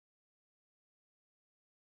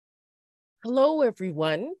Hello,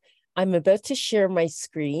 everyone. I'm about to share my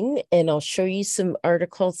screen and I'll show you some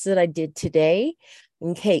articles that I did today.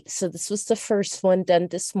 Okay, so this was the first one done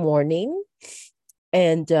this morning.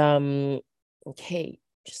 And okay,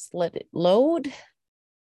 just let it load.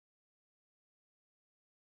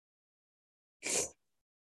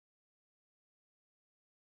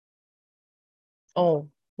 Oh,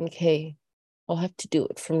 okay. I'll have to do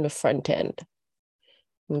it from the front end.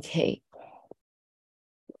 Okay.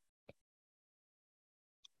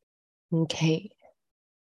 Okay.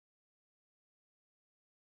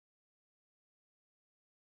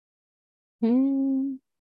 Hmm.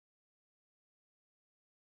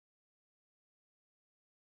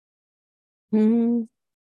 Hmm.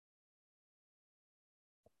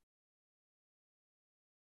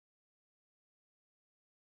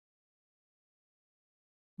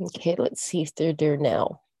 Okay, let's see if they're there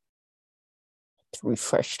now. To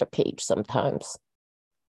refresh the page sometimes.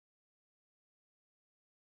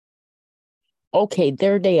 Okay,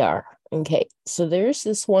 there they are. Okay, so there's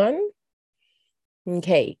this one.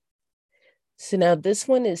 Okay, so now this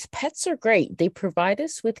one is pets are great. They provide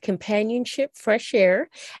us with companionship, fresh air,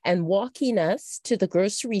 and walking us to the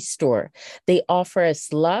grocery store. They offer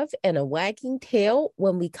us love and a wagging tail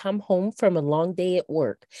when we come home from a long day at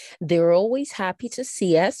work. They're always happy to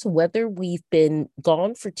see us, whether we've been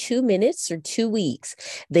gone for 2 minutes or 2 weeks.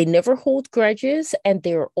 They never hold grudges and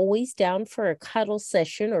they're always down for a cuddle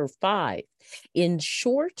session or five. In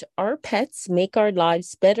short, our pets make our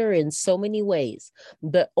lives better in so many ways.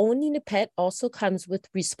 But owning a pet also comes with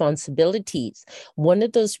responsibilities. One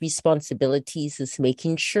of those responsibilities is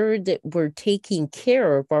making sure that we're taking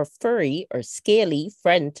care of our furry or scaly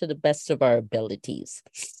friend to the best of our abilities.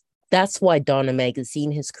 That's why Donna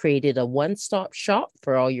Magazine has created a one stop shop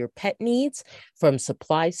for all your pet needs, from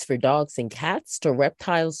supplies for dogs and cats to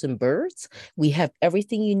reptiles and birds. We have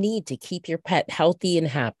everything you need to keep your pet healthy and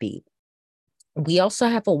happy. We also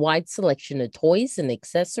have a wide selection of toys and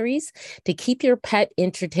accessories to keep your pet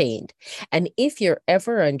entertained. And if you're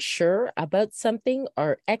ever unsure about something,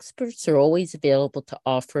 our experts are always available to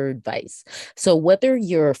offer advice. So, whether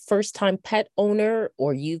you're a first time pet owner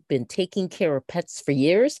or you've been taking care of pets for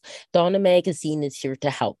years, Donna Magazine is here to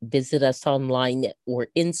help. Visit us online or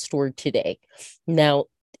in store today. Now,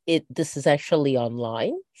 this is actually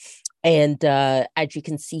online. And as you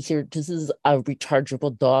can see here, this is a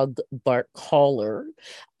rechargeable dog bark collar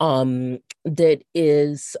that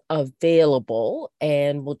is available.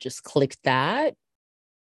 And we'll just click that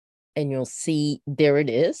and you'll see there it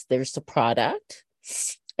is. There's the product.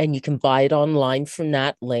 And you can buy it online from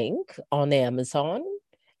that link on Amazon.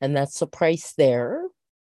 And that's the price there.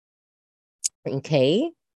 Okay.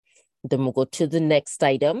 Then we'll go to the next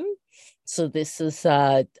item. So this is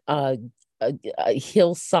a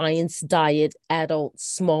Hill Science Diet adult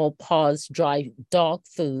small paws dry dog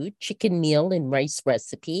food chicken meal and rice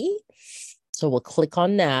recipe. So we'll click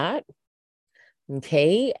on that.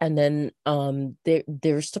 Okay, and then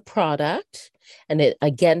there's the product, and it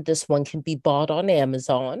again this one can be bought on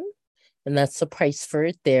Amazon, and that's the price for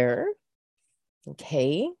it there.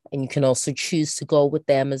 Okay. And you can also choose to go with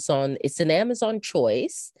Amazon. It's an Amazon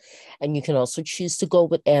choice. And you can also choose to go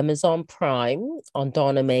with Amazon Prime on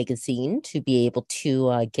Donna Magazine to be able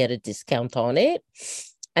to get a discount on it.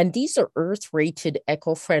 And these are earth rated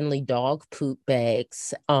eco friendly dog poop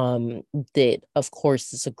bags that, of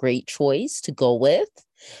course, is a great choice to go with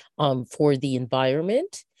for the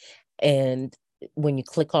environment. And when you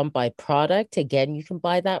click on buy product, again, you can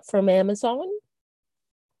buy that from Amazon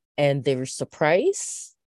and there's the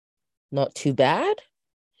price. Not too bad.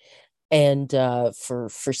 And for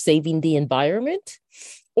saving the environment.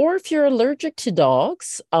 Or if you're allergic to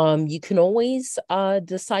dogs, you can always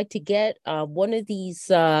decide to get one of these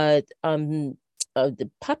the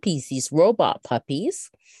puppies, these robot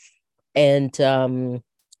puppies, and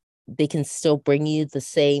they can still bring you the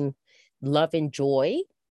same love and joy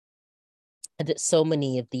that so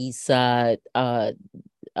many of these uh,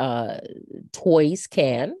 toys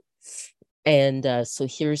can. And so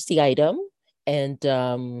here's the item, and there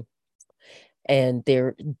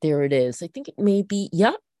it is. I think it may be,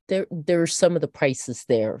 yeah, there's some of the prices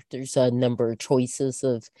there. There's a number of choices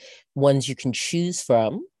of ones you can choose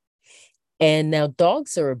from. And now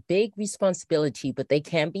dogs are a big responsibility, but they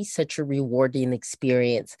can be such a rewarding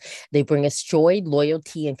experience. They bring us joy,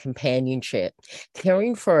 loyalty, and companionship.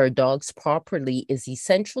 Caring for our dogs properly is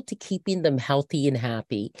essential to keeping them healthy and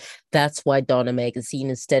happy. That's why Donna Magazine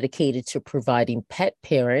is dedicated to providing pet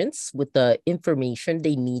parents with the information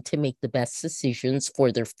they need to make the best decisions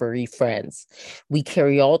for their furry friends. We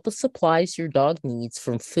carry all the supplies your dog needs,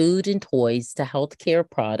 from food and toys to healthcare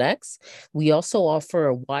products. We also offer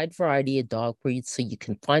a wide variety of dog breeds so you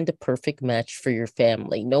can find the perfect match for your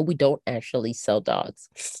family. No, we don't actually sell dogs.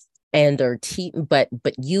 And our team, but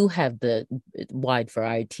you have the wide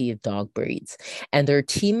variety of dog breeds, and their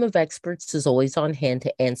team of experts is always on hand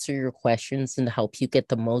to answer your questions and help you get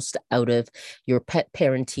the most out of your pet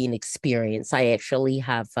parenting experience. I actually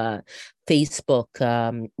have a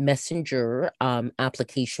Facebook Messenger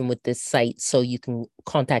application with this site, so you can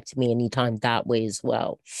contact me anytime that way as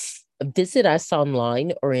well. Visit us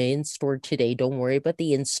online or in store today. Don't worry about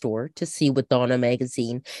the in store to see what Donna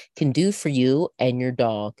Magazine can do for you and your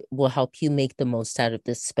dog. Will help you make the most out of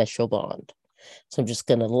this special bond. So I'm just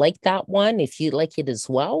going to like that one. If you like it as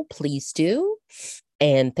well, please do.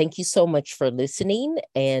 And thank you so much for listening,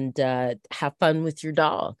 and have fun with your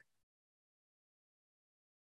dog.